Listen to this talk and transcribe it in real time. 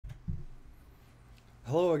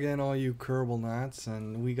Hello again, all you Kerbal knots,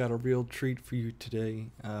 and we got a real treat for you today.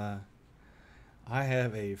 I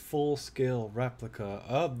have a full-scale replica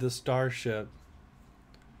of the Starship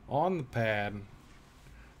on the pad.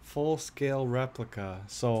 Full-scale replica.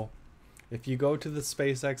 So, if you go to the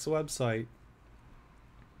SpaceX website,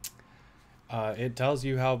 it tells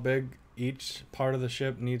you how big each part of the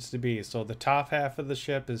ship needs to be. So the top half of the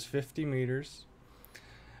ship is 50 meters.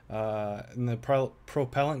 And the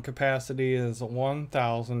propellant capacity is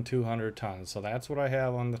 1,200 tons. So that's what I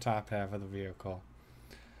have on the top half of the vehicle.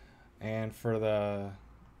 And for the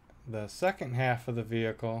second half of the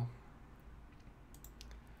vehicle,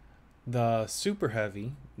 the Super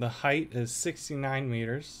Heavy, the height is 69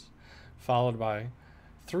 meters, followed by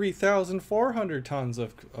 3,400 tons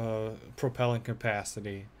of propellant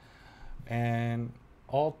capacity, and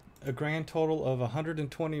a grand total of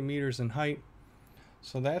 120 meters in height.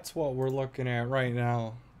 So that's what we're looking at right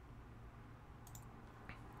now.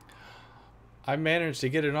 I managed to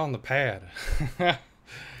get it on the pad.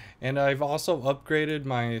 And I've also upgraded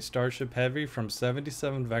my Starship Heavy from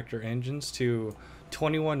 77 Vector engines to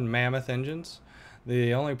 21 Mammoth engines.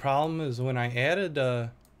 The only problem is when I added the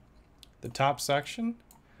top section,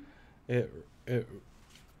 it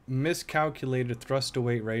miscalculated thrust to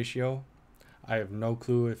weight ratio. I have no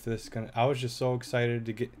clue if this I was just so excited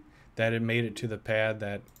to get that it made it to the pad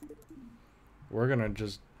that we're gonna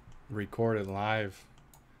just record it live.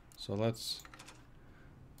 So let's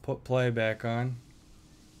put play back on.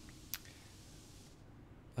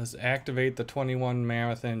 Let's activate the 21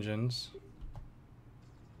 Mammoth engines.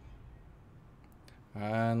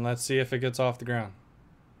 And let's see if it gets off the ground.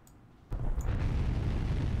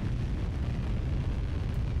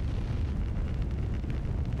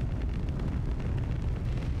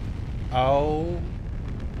 Oh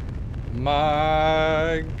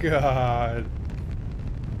my God.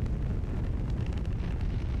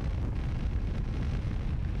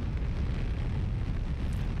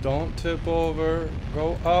 Don't tip over,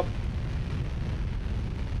 go up.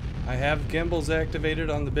 I have gimbals activated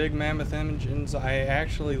on the big Mammoth engines. I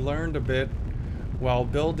actually learned a bit while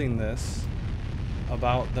building this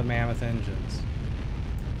about the Mammoth engines.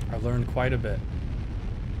 I learned quite a bit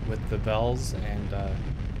with the bells, and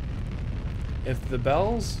if the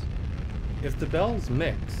bells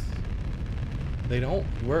mix, they don't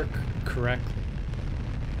work correctly.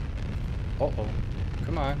 Uh-oh.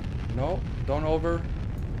 Come on. No, don't overdo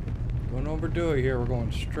it here. We're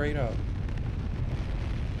going straight up.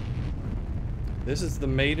 This is the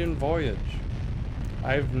maiden voyage.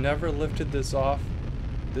 I've never lifted this off.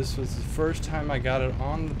 This was the first time I got it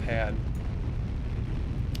on the pad.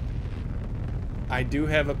 I do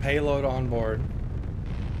have a payload on board.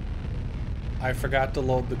 I forgot to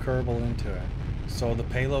load the Kerbal into it, so the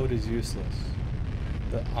payload is useless.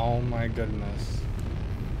 Oh my goodness.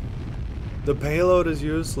 The payload is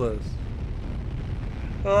useless.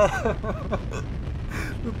 The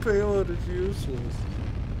payload is useless.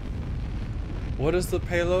 What is the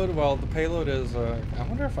payload? Well, the payload is, I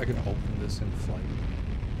wonder if I can open this in flight.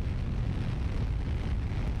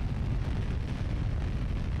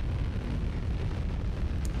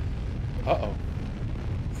 Uh-oh.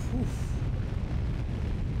 Whew.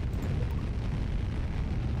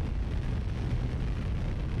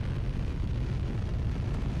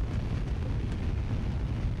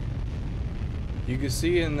 You can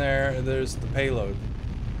see in there's the payload.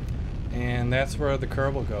 And that's where the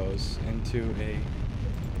Kerbal goes, into a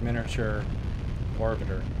miniature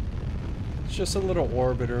orbiter. It's just a little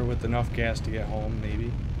orbiter with enough gas to get home,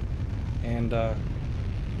 maybe. And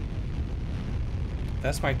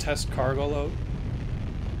that's my test cargo load.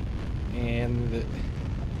 And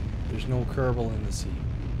there's no Kerbal in the sea.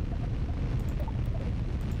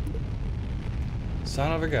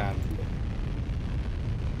 Son of a gun.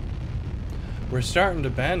 We're starting to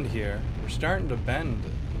bend here. We're starting to bend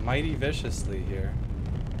mighty viciously here.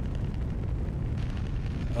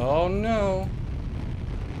 Oh no.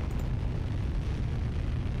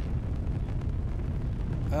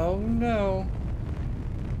 Oh no.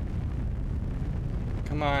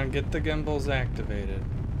 Come on, get the gimbals activated.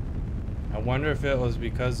 I wonder if it was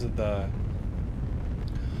because of the...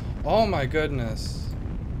 Oh my goodness.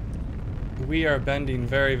 We are bending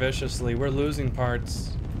very viciously. We're losing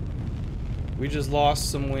parts. We just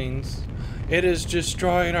lost some wings. It is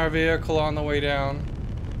destroying our vehicle on the way down.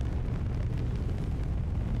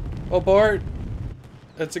 Abort!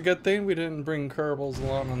 It's a good thing we didn't bring Kerbals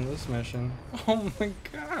along on this mission. Oh my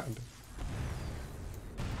God!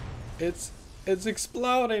 It's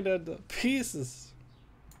exploding into pieces.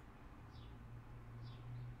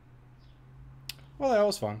 Well, that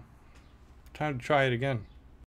was fun. Time to try it again.